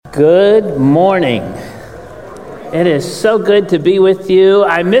Good morning. It is so good to be with you.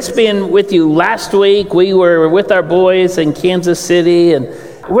 I missed being with you last week. We were with our boys in Kansas City, and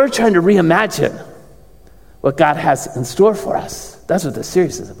we're trying to reimagine what God has in store for us. That's what the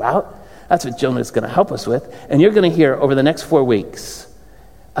series is about. That's what Jonah is going to help us with. And you're going to hear over the next 4 weeks,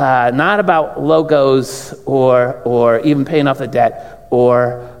 not about logos or even paying off the debt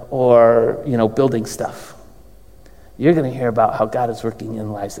or building stuff. You're going to hear about how God is working in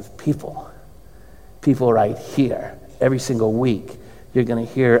the lives of people right here. Every single week, you're going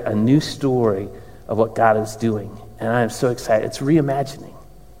to hear a new story of what God is doing. And I'm so excited. It's reimagining.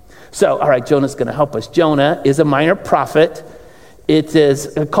 So, all right, Jonah's going to help us. Jonah is a minor prophet. It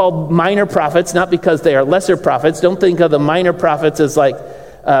is called minor prophets, not because they are lesser prophets. Don't think of the minor prophets as like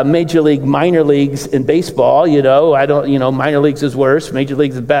major league, minor leagues in baseball. Minor leagues is worse. Major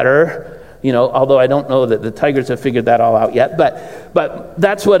leagues is better. Although I don't know that the Tigers have figured that all out yet. But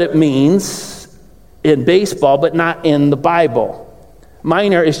that's what it means in baseball, but not in the Bible.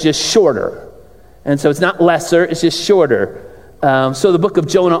 Minor is just shorter. And so it's not lesser, it's just shorter. So the book of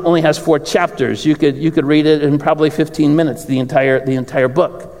Jonah only has 4 chapters. You could read it in probably 15 minutes, the entire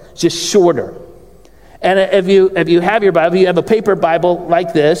book. It's just shorter. And if you have your Bible, you have a paper Bible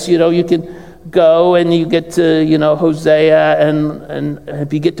like this, you can go and you get to, Hosea, and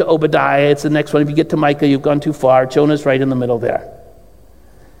if you get to Obadiah, it's the next one. If you get to Micah, you've gone too far. Jonah's right in the middle there.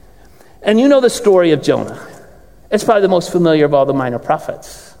 And you know the story of Jonah. It's probably the most familiar of all the minor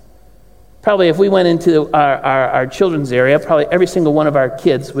prophets. Probably if we went into our children's area, probably every single one of our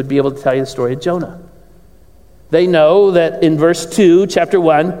kids would be able to tell you the story of Jonah. They know that in verse 2, chapter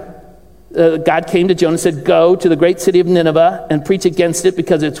 1, God came to Jonah and said, "Go to the great city of Nineveh and preach against it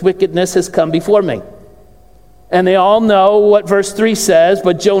because its wickedness has come before me." And they all know what verse 3 says,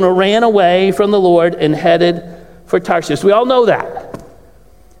 but Jonah ran away from the Lord and headed for Tarshish. We all know that.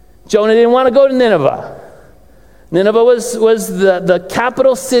 Jonah didn't want to go to Nineveh. Nineveh was the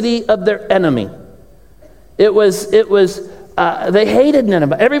capital city of their enemy. It was they hated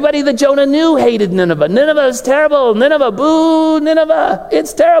Nineveh. Everybody that Jonah knew hated Nineveh. Nineveh is terrible. Nineveh, boo, Nineveh,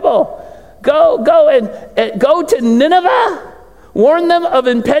 it's terrible. Go and go to Nineveh? Warn them of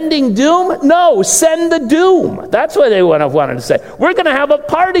impending doom? No, send the doom. That's what they wanted to say. We're going to have a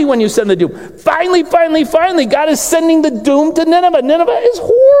party when you send the doom. Finally, God is sending the doom to Nineveh. Nineveh is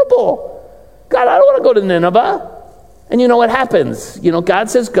horrible. God, I don't want to go to Nineveh. And you know what happens? God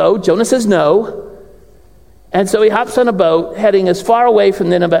says go, Jonah says no. And so he hops on a boat, heading as far away from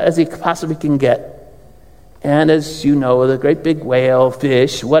Nineveh as he possibly can get. And as you know, the great big whale,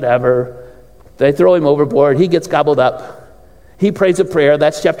 fish, whatever, they throw him overboard. He gets gobbled up. He prays a prayer.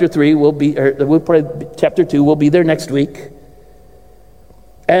 That's chapter 3. We'll pray chapter 2. We'll be there next week.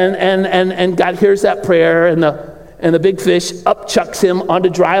 And God hears that prayer, and the big fish upchucks him onto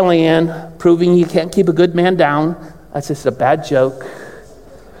dry land, proving you can't keep a good man down. That's just a bad joke.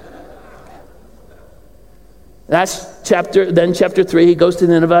 That's chapter 3. He goes to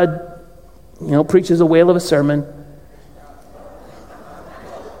Nineveh, preaches a whale of a sermon.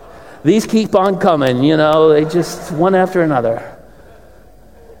 These keep on coming, they just one after another.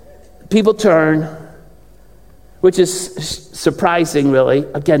 People turn, which is surprising, really.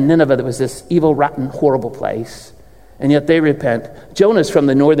 Again, Nineveh was this evil, rotten, horrible place, and yet they repent. Jonah's from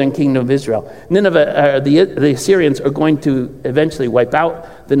the northern kingdom of Israel. Nineveh, the Assyrians are going to eventually wipe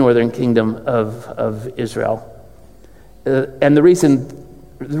out the northern kingdom of Israel. And the reason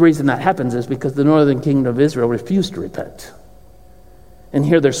that happens is because the northern kingdom of Israel refused to repent. And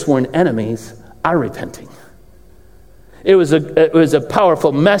here their sworn enemies are repenting. It was a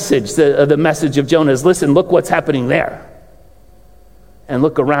powerful message. The message of Jonah is, listen, look what's happening there. And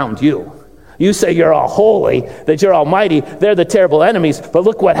look around you. You say you're all holy, that you're almighty. They're the terrible enemies, but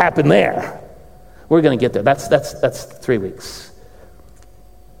look what happened there. We're going to get there. That's 3 weeks.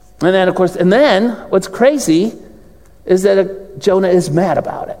 And then, what's crazy is that Jonah is mad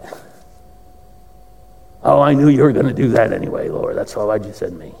about it. Oh, I knew you were going to do that anyway, Lord. That's why'd you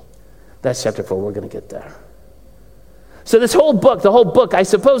send me. That's chapter 4. We're going to get there. So the whole book, I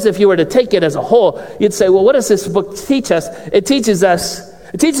suppose if you were to take it as a whole, you'd say, well, what does this book teach us? It teaches us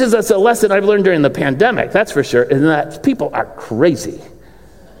a lesson I've learned during the pandemic, that's for sure, and that people are crazy.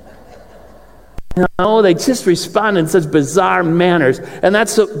 They just respond in such bizarre manners. And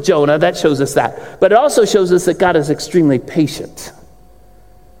that's Jonah, that shows us that. But it also shows us that God is extremely patient.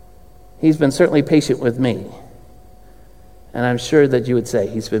 He's been certainly patient with me. And I'm sure that you would say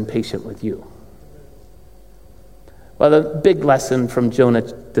he's been patient with you. Well, the big lesson from Jonah,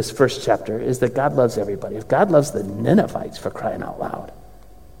 this first chapter, is that God loves everybody. If God loves the Ninevites, for crying out loud,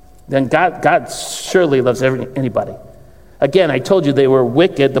 then God surely loves anybody. Again, I told you they were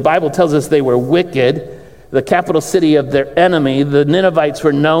wicked. The Bible tells us they were wicked. The capital city of their enemy. The Ninevites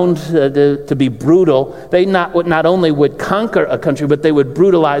were known to be brutal. They not only would conquer a country, but they would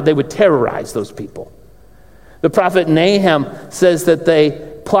brutalize, they would terrorize those people. The prophet Nahum says that they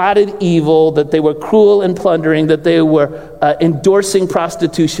plotted evil, that they were cruel and plundering, that they were endorsing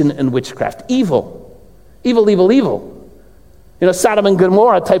prostitution and witchcraft. Evil. Evil, evil, evil. Sodom and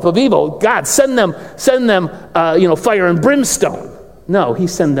Gomorrah type of evil. God, send them, fire and brimstone. No, he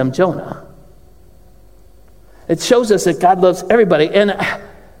sent them Jonah. It shows us that God loves everybody. And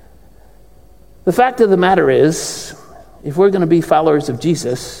the fact of the matter is, if we're going to be followers of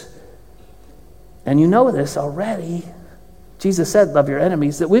Jesus, and you know this already, Jesus said, love your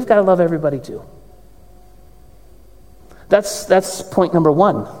enemies, that we've got to love everybody too. That's point number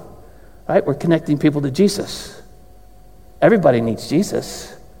one, right? We're connecting people to Jesus. Everybody needs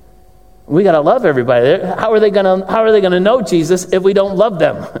Jesus. We got to love everybody. How are they going to know Jesus if we don't love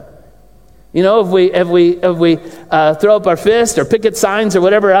them? If we throw up our fist or picket signs or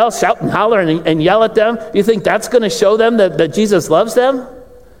whatever else, shout and holler and yell at them, do you think that's going to show them that Jesus loves them?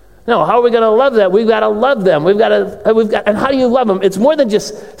 No. How are we going to love them? We've got to love them. And how do you love them? It's more than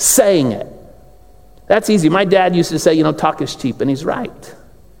just saying it. That's easy. My dad used to say, talk is cheap, and he's right.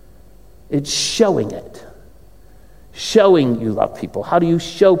 It's showing it. Showing you love people. How do you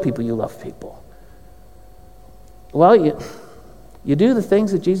show people you love people? Well, you do the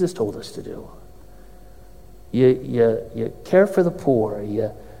things that Jesus told us to do. You care for the poor.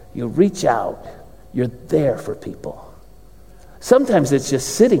 You reach out. You're there for people. Sometimes it's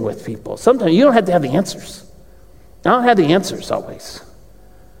just sitting with people. Sometimes you don't have to have the answers. I don't have the answers always.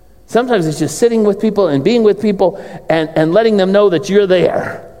 Sometimes it's just sitting with people and being with people and letting them know that you're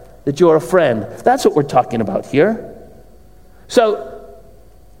there, that you're a friend. That's what we're talking about here. So,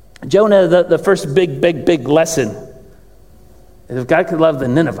 Jonah, the first big lesson is if God could love the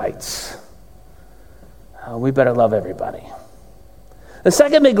Ninevites, we better love everybody. The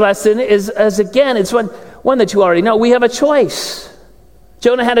second big lesson is again, it's one that you already know. We have a choice.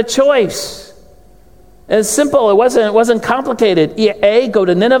 Jonah had a choice. It's simple. It wasn't complicated. A, go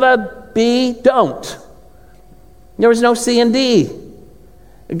to Nineveh. B, don't. There was no C and D.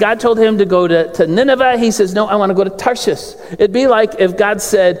 God told him to go to Nineveh. He says, no, I want to go to Tarshish. It'd be like if God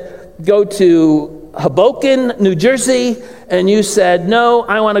said, go to Hoboken, New Jersey, and you said, no,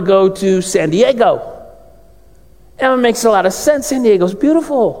 I want to go to San Diego. And it makes a lot of sense. San Diego's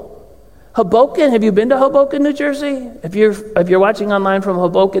beautiful. Hoboken, have you been to Hoboken, New Jersey? If you're watching online from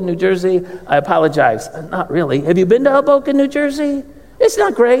Hoboken, New Jersey, I apologize. Not really. Have you been to Hoboken, New Jersey? It's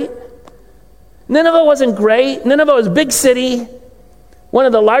not great. Nineveh wasn't great. Nineveh was a big city. One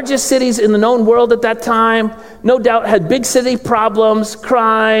of the largest cities in the known world at that time. No doubt had big city problems,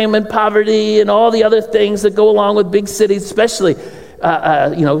 crime and poverty and all the other things that go along with big cities, especially, 7th,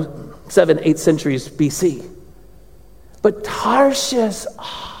 8th centuries BC. But Tarshish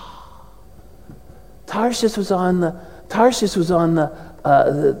was on the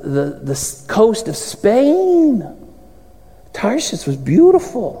coast of Spain. Tarshish was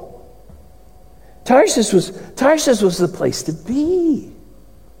beautiful. Tarshish was the place to be.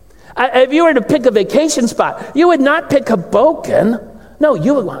 If you were to pick a vacation spot, you would not pick Hoboken. No,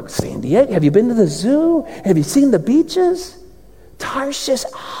 you would want San Diego. Have you been to the zoo? Have you seen the beaches? Tarshish,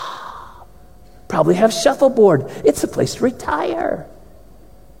 probably have shuffleboard. It's a place to retire.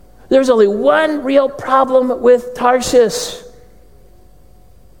 There's only one real problem with Tarshish.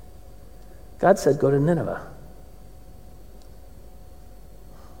 God said, go to Nineveh.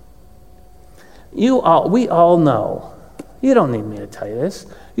 We all know, you don't need me to tell you this,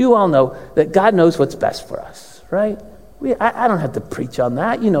 you all know that God knows what's best for us, right? I don't have to preach on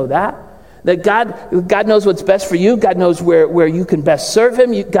that, you know that. That God knows what's best for you. God knows where you can best serve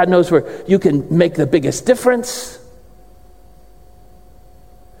him. God knows where you can make the biggest difference.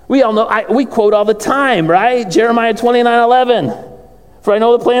 We all know, we quote all the time, right? Jeremiah 29:11. For I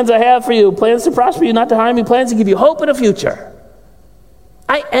know the plans I have for you, plans to prosper you, not to harm you, plans to give you hope and a future.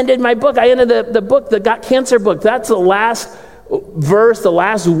 I ended the book, the Got Cancer book. That's the last verse, the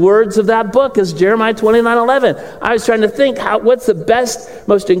last words of that book is Jeremiah 29:11. I was trying to think, what's the best,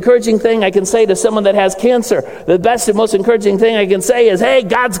 most encouraging thing I can say to someone that has cancer? The best and most encouraging thing I can say is, hey,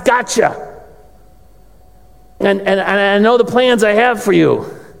 God's got you. And I know the plans I have for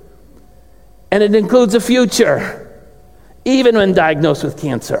you. And it includes a future, even when diagnosed with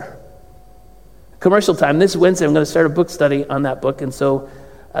cancer. Commercial time. This Wednesday, I'm going to start a book study on that book. And so,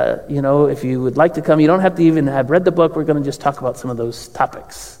 if you would like to come, you don't have to even have read the book. We're going to just talk about some of those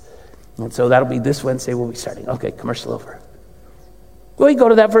topics. And so that'll be this Wednesday. We'll be starting. Okay, commercial over. Well, we go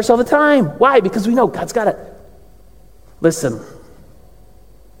to that verse all the time. Why? Because we know God's got it. Listen,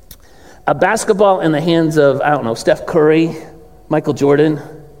 a basketball in the hands of, Steph Curry, Michael Jordan,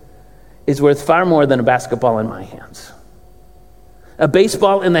 is worth far more than a basketball in my hands. A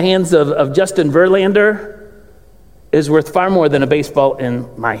baseball in the hands of Justin Verlander is worth far more than a baseball in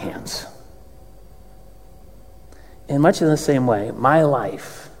my hands. In much in the same way, my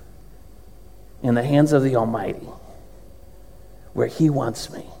life in the hands of the Almighty, where He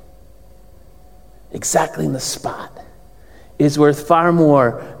wants me, exactly in the spot, is worth far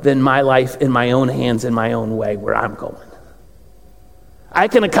more than my life in my own hands, in my own way, where I'm going. I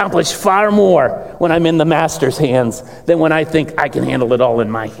can accomplish far more when I'm in the Master's hands than when I think I can handle it all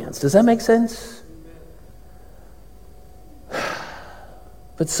in my hands. Does that make sense?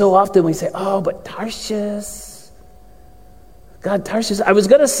 But so often we say, oh, but Tarshish. God, Tarshish. I was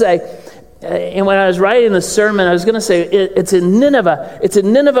going to say, and when I was writing the sermon, I was going to say, it's in Nineveh. It's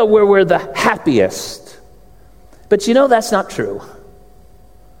in Nineveh where we're the happiest. But that's not true.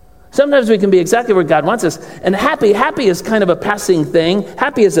 Sometimes we can be exactly where God wants us. And happy is kind of a passing thing.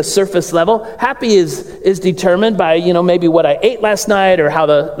 Happy is a surface level. Happy is determined by, maybe what I ate last night, or how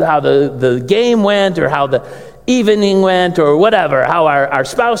the game went, or how the evening went, or whatever, how our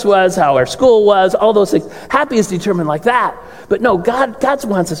spouse was, how our school was, all those things. Happy is determined like that. But no, God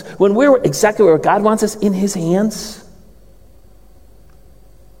wants us, when we're exactly where God wants us, in His hands,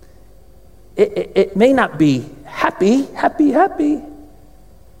 it may not be happy,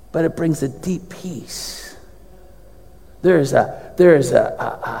 but it brings a deep peace. There is a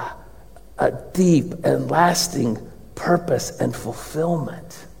deep and lasting purpose and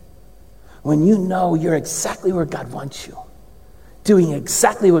fulfillment when you know you're exactly where God wants you, doing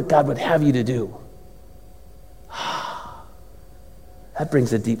exactly what God would have you to do. That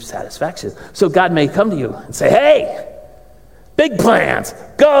brings a deep satisfaction. So God may come to you and say, hey, big plans,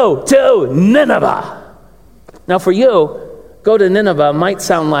 go to Nineveh. Now for you, go to Nineveh might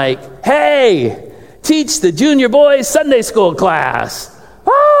sound like, hey, teach the junior boys Sunday school class.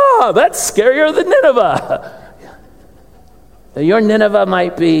 Oh, that's scarier than Nineveh. Now, your Nineveh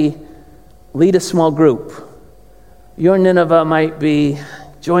might be lead a small group. Your Nineveh might be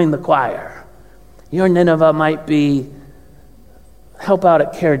join the choir. Your Nineveh might be help out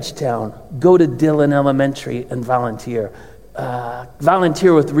at Carriagetown. Go to Dillon Elementary and volunteer.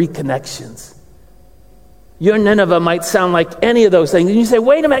 Volunteer with Reconnections. Your Nineveh might sound like any of those things. And you say,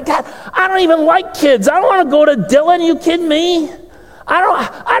 wait a minute, God, I don't even like kids. I don't want to go to Dillon. You kidding me? I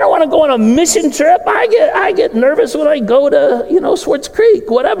don't want to go on a mission trip. I get nervous when I go to, Swartz Creek,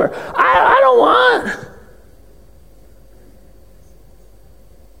 whatever. I don't want.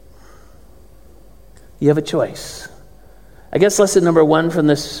 You have a choice. I guess lesson number 1 from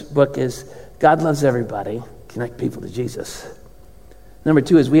this book is God loves everybody. Connect people to Jesus. Number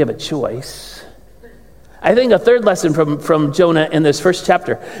 2 is we have a choice. I think a third lesson from Jonah in this first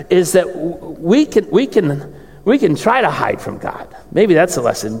chapter is that we can try to hide from God. Maybe that's a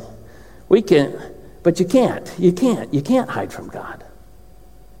lesson. We can, but you can't. You can't hide from God.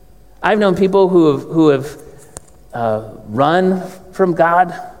 I've known people who have run from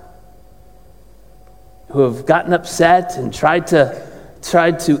God, who have gotten upset and tried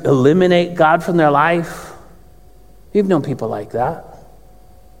to eliminate God from their life. You've known people like that.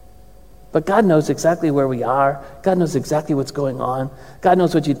 But God knows exactly where we are. God knows exactly what's going on. God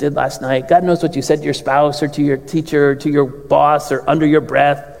knows what you did last night. God knows what you said to your spouse or to your teacher or to your boss or under your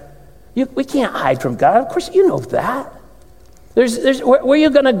breath. We can't hide from God. Of course, you know that. Where are you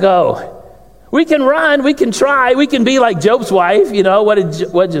going to go? We can run. We can try. We can be like Job's wife.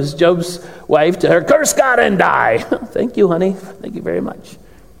 What does Job's wife to her? Curse God and die. Thank you, honey. Thank you very much.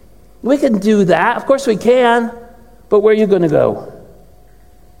 We can do that. Of course we can. But where are you going to go?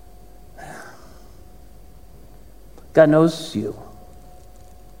 God knows you.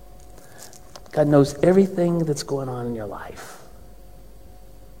 God knows everything that's going on in your life.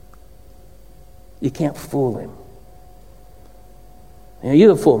 You can't fool Him. You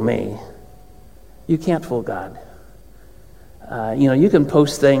can fool me. You can't fool God. You can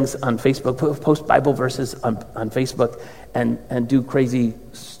post things on Facebook, post Bible verses on Facebook and do crazy,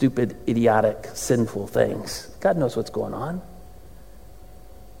 stupid, idiotic, sinful things. God knows what's going on.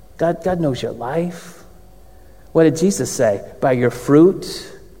 God knows your life. What did Jesus say? By your fruit,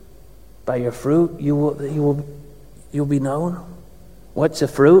 you'll be known. What's a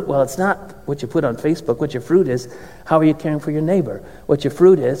fruit? Well, it's not what you put on Facebook. What your fruit is, how are you caring for your neighbor? What your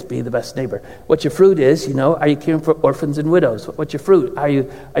fruit is, be the best neighbor. What your fruit is, are you caring for orphans and widows? What's your fruit? Are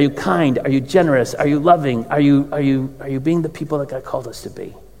you kind? Are you generous? Are you loving? Are you being the people that God called us to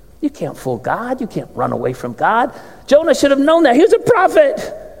be? You can't fool God. You can't run away from God. Jonah should have known that. He was a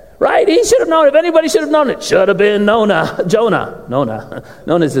prophet. Right? He should have known. If anybody should have known, it should have been Jonah.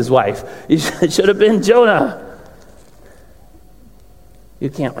 Nona's his wife. It should have been Jonah.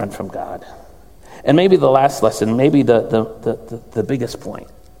 You can't run from God. And maybe the last lesson, maybe the biggest point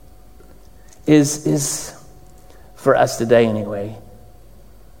is for us today anyway,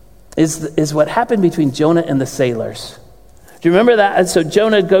 is what happened between Jonah and the sailors. Do you remember that? And so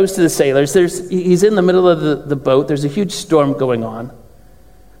Jonah goes to the sailors. He's in the middle of the boat. There's a huge storm going on.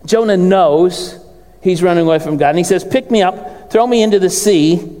 Jonah knows he's running away from God. And he says, pick me up, throw me into the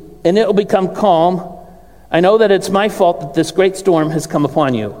sea, and it will become calm. I know that it's my fault that this great storm has come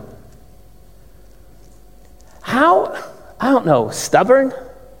upon you. How, I don't know, stubborn?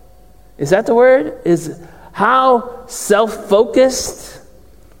 Is that the word? Is how self-focused?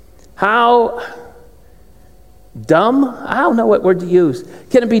 How dumb? I don't know what word to use.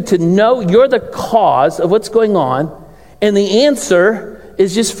 Can it be to know you're the cause of what's going on, and the answer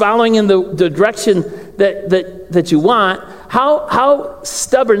is just following in the direction that you want? How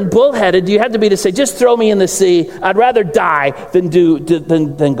stubborn, bullheaded do you have to be to say, just throw me in the sea? I'd rather die than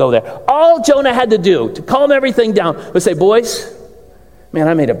go there. All Jonah had to do to calm everything down was say, boys, man,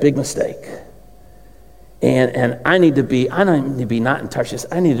 I made a big mistake. And I don't need to be not in Tarshish.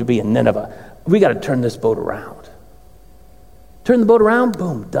 I need to be in Nineveh. We got to turn this boat around. Turn the boat around,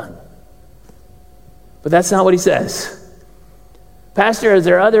 boom, done. But that's not what he says. Pastor, is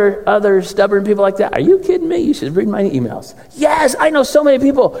there other stubborn people like that? Are you kidding me? You should read my emails. Yes, I know so many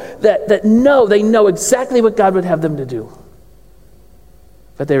people that know exactly what God would have them to do.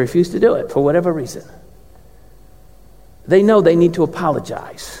 But they refuse to do it for whatever reason. They know they need to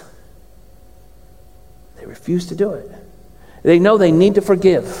apologize. They refuse to do it. They know they need to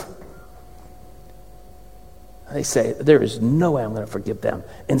forgive. They say, there is no way I'm going to forgive them.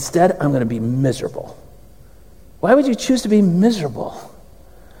 Instead, I'm going to be miserable. Why would you choose to be miserable?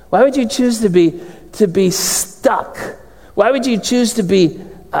 Why would you choose to be stuck? Why would you choose to be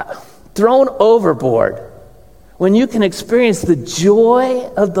thrown overboard when you can experience the joy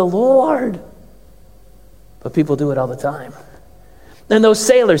of the Lord? But people do it all the time. And those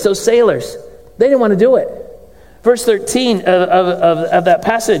sailors, they didn't want to do it. Verse 13 of that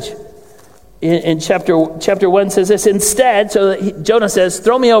passage in chapter 1 says this, instead, Jonah says,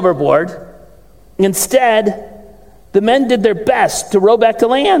 throw me overboard. Instead, the men did their best to row back to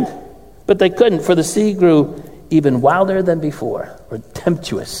land, but they couldn't, for the sea grew even wilder than before, or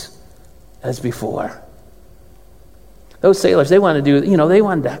tempestuous as before. Those sailors, they wanted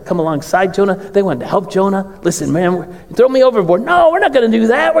to come alongside Jonah. They wanted to help Jonah. Listen, man, throw me overboard. No, we're not going to do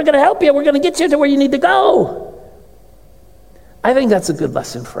that. We're going to help you. We're going to get you to where you need to go. I think that's a good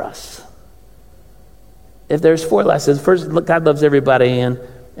lesson for us. If there's 4 lessons, first, God loves everybody, and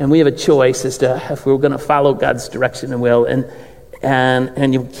we have a choice as to if we're going to follow God's direction and will,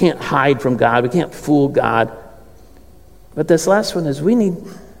 and you can't hide from God. We can't fool God. But this last one is we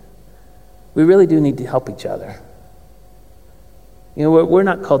really do need to help each other. You know, we're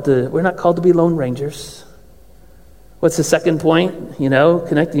not called to be lone rangers. What's the second point?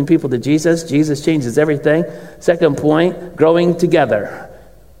 Connecting people to Jesus. Jesus changes everything. Second point, growing together.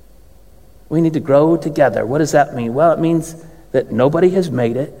 We need to grow together. What does that mean? Well, it means that nobody has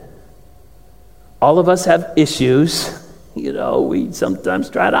made it. All of us have issues. We sometimes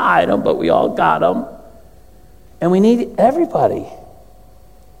try to hide them, but we all got them. And we need everybody.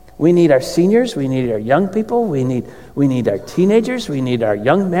 We need our seniors. We need our young people. We need our teenagers. We need our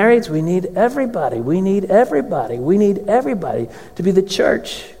young marrieds. We need everybody. We need everybody. We need everybody to be the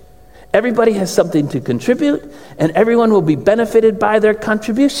church. Everybody has something to contribute, and everyone will be benefited by their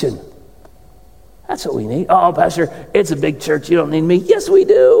contribution. That's what we need. Oh, Pastor, it's a big church. You don't need me. Yes, we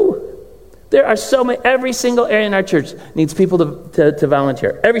do. There are so many. Every single area in our church needs people to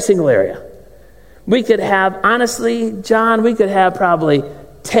volunteer. Every single area. We could have, honestly, John, we could have probably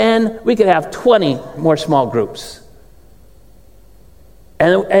 10, we could have 20 more small groups.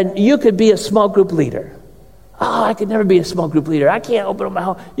 And you could be a small group leader. Oh, I could never be a small group leader. I can't open up my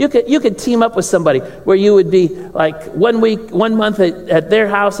home. You could team up with somebody where you would be like 1 month at their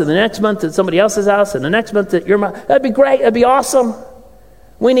house, and the next month at somebody else's house, and the next month at your mom. That'd be great. That'd be awesome.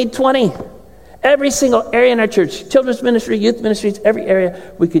 We need 20. Every single area in our church, children's ministry, youth ministries, every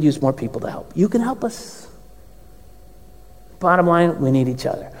area, we could use more people to help. You can help us. Bottom line, we need each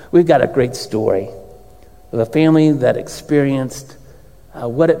other. We've got a great story of a family that experienced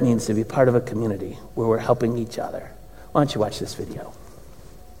what it means to be part of a community where we're helping each other. Why don't you watch this video?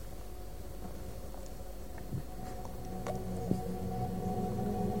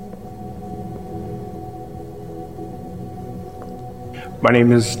 My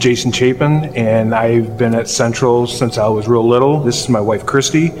name is Jason Chapin, and I've been at Central since I was real little. This is my wife,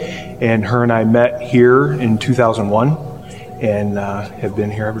 Christy, and her and I met here in 2001 and have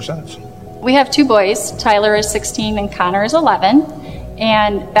been here ever since. We have two boys. Tyler is 16 and Connor is 11.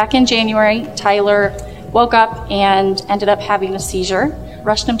 And back in January, Tyler woke up and ended up having a seizure.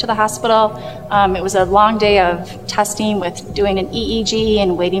 Rushed him to the hospital. It was a long day of testing with doing an EEG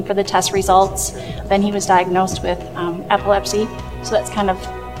and waiting for the test results. Then he was diagnosed with epilepsy. So that's kind of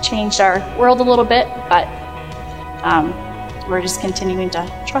changed our world a little bit, but we're just continuing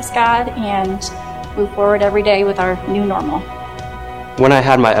to trust God and move forward every day with our new normal. When I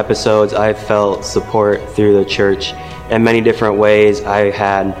had my episodes, I felt support through the church in many different ways. I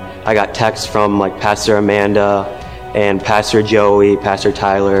got texts from like Pastor Amanda and Pastor Joey, Pastor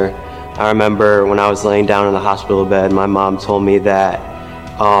Tyler. I remember when I was laying down in the hospital bed, my mom told me that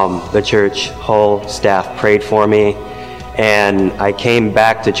the church whole staff prayed for me. And I came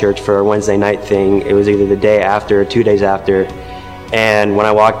back to church for a Wednesday night thing. It was either the day after or 2 days after. And when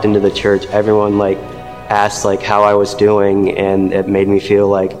I walked into the church, everyone asked how I was doing, and it made me feel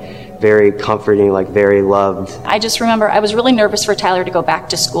very comforting, very loved. I just remember I was really nervous for Tyler to go back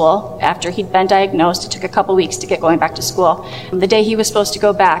to school after he'd been diagnosed. It took a couple weeks to get going back to school. The day he was supposed to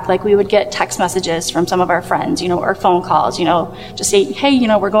go back, we would get text messages from some of our friends, or phone calls, just say, hey,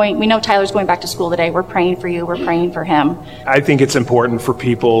 we know Tyler's going back to school today. We're praying for you. We're praying for him. I think it's important for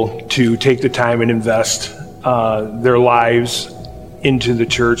people to take the time and invest their lives into the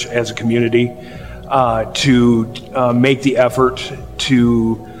church as a community, to make the effort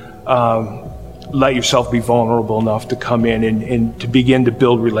to let yourself be vulnerable enough to come in and to begin to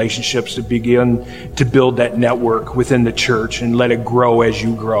build relationships, to begin to build that network within the church and let it grow as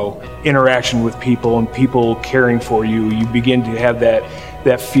you grow. Interaction with people and people caring for you, you begin to have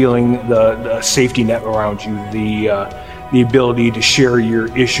that feeling, the safety net around you, the ability to share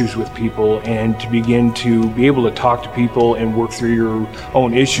your issues with people and to begin to be able to talk to people and work through your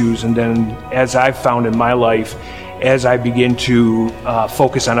own issues. And then, as I've found in my life, as I begin to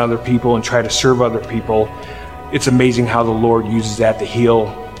focus on other people and try to serve other people, it's amazing how the Lord uses that to heal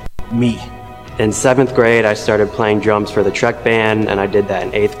me. In 7th grade, I started playing drums for the Trek band, and I did that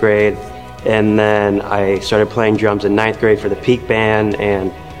in 8th grade. And then I started playing drums in 9th grade for the Peak band,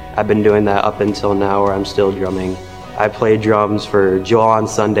 and I've been doing that up until now, where I'm still drumming. I play drums for Joel on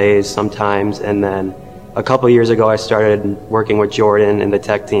Sundays sometimes, and then a couple years ago I started working with Jordan and the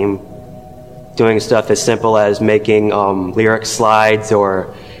tech team, doing stuff as simple as making lyric slides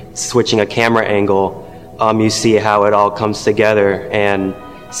or switching a camera angle. You see how it all comes together, and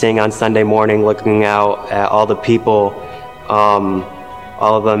seeing on Sunday morning, looking out at all the people,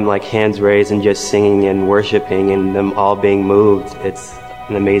 all of them hands raised and just singing and worshiping and them all being moved. It's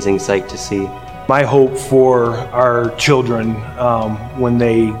an amazing sight to see. My hope for our children when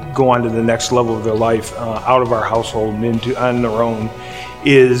they go on to the next level of their life, out of our household and on their own,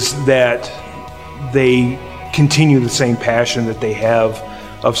 is that they continue the same passion that they have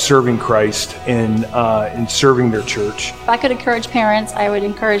of serving Christ and serving their church. If I could encourage parents, I would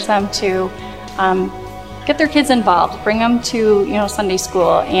encourage them to get their kids involved, bring them to Sunday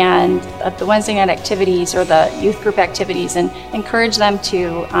school and the Wednesday night activities or the youth group activities, and encourage them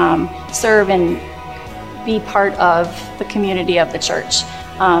to serve and be part of the community of the church.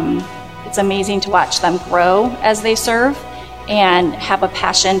 It's amazing to watch them grow as they serve and have a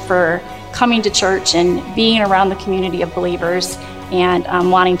passion for coming to church and being around the community of believers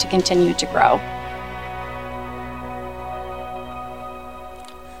and wanting to continue to grow.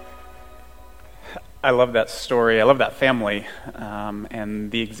 I love that story. I love that family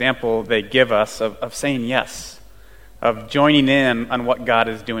and the example they give us of saying yes, of joining in on what God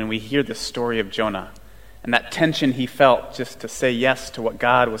is doing. We hear the story of Jonah and that tension he felt just to say yes to what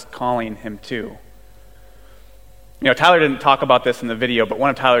God was calling him to. Tyler didn't talk about this in the video, but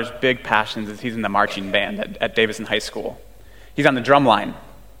one of Tyler's big passions is he's in the marching band at Davison High School. He's on the drum line.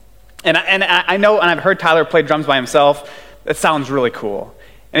 And I know, and I've heard Tyler play drums by himself. It sounds really cool.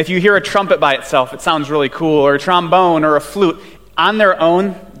 And if you hear a trumpet by itself, it sounds really cool, or a trombone or a flute. On their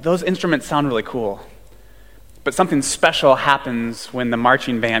own, those instruments sound really cool. But something special happens when the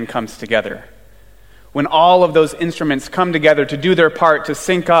marching band comes together. When all of those instruments come together to do their part, to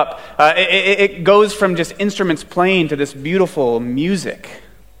sync up, it goes from just instruments playing to this beautiful music.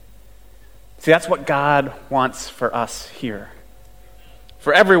 See, that's what God wants for us here.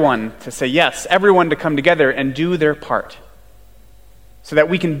 For everyone to say yes, everyone to come together and do their part, so that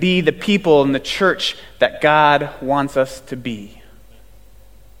we can be the people in the church that God wants us to be.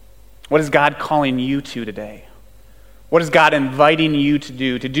 What is God calling you to today? What is God inviting you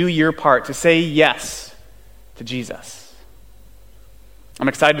to do your part, to say yes to Jesus? I'm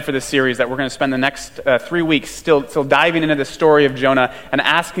excited for this series that we're going to spend the next 3 weeks still diving into the story of Jonah and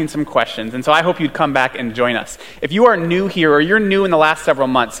asking some questions. And so I hope you'd come back and join us. If you are new here or you're new in the last several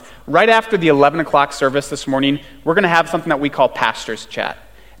months, right after the 11 o'clock service this morning, we're going to have something that we call Pastor's Chat.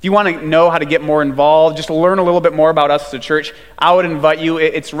 If you want to know how to get more involved, just learn a little bit more about us as a church, I would invite you.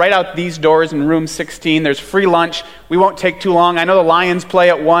 It's right out these doors in room 16. There's free lunch. We won't take too long. I know the Lions play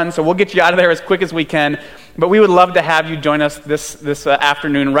at 1, so we'll get you out of there as quick as we can. But we would love to have you join us this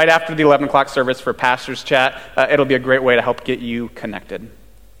afternoon, right after the 11 o'clock service for Pastor's Chat. It'll be a great way to help get you connected.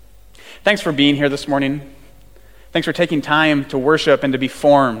 Thanks for being here this morning. Thanks for taking time to worship and to be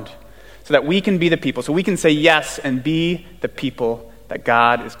formed so that we can be the people, so we can say yes and be the people that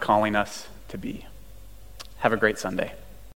God is calling us to be. Have a great Sunday.